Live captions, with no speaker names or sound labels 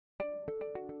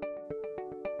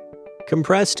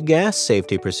Compressed gas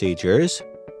safety procedures.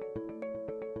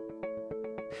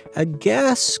 A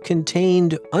gas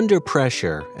contained under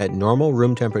pressure at normal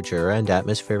room temperature and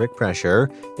atmospheric pressure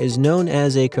is known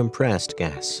as a compressed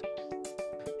gas.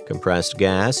 Compressed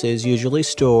gas is usually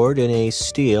stored in a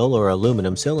steel or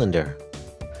aluminum cylinder.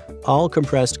 All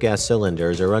compressed gas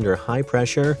cylinders are under high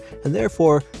pressure and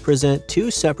therefore present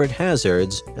two separate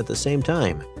hazards at the same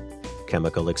time: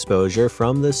 chemical exposure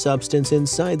from the substance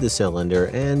inside the cylinder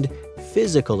and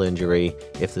physical injury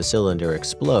if the cylinder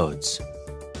explodes.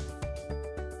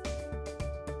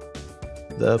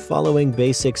 The following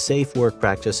basic safe work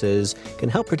practices can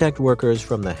help protect workers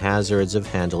from the hazards of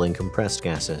handling compressed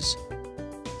gases.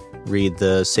 Read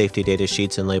the safety data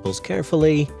sheets and labels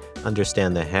carefully,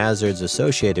 understand the hazards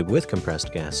associated with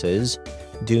compressed gases.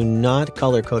 Do not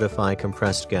color codify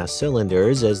compressed gas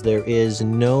cylinders, as there is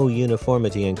no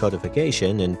uniformity in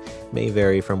codification and may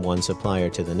vary from one supplier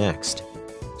to the next.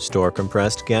 Store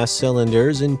compressed gas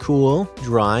cylinders in cool,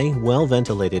 dry,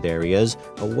 well-ventilated areas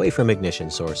away from ignition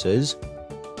sources.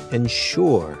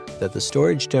 Ensure that the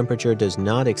storage temperature does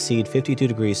not exceed 52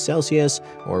 degrees Celsius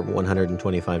or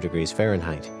 125 degrees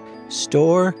Fahrenheit.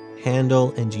 Store,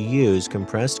 handle, and use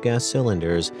compressed gas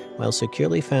cylinders while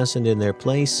securely fastened in their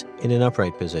place in an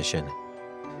upright position.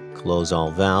 Close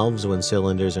all valves when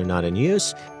cylinders are not in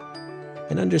use,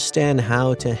 and understand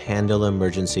how to handle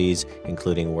emergencies,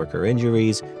 including worker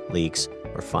injuries, leaks,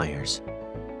 or fires.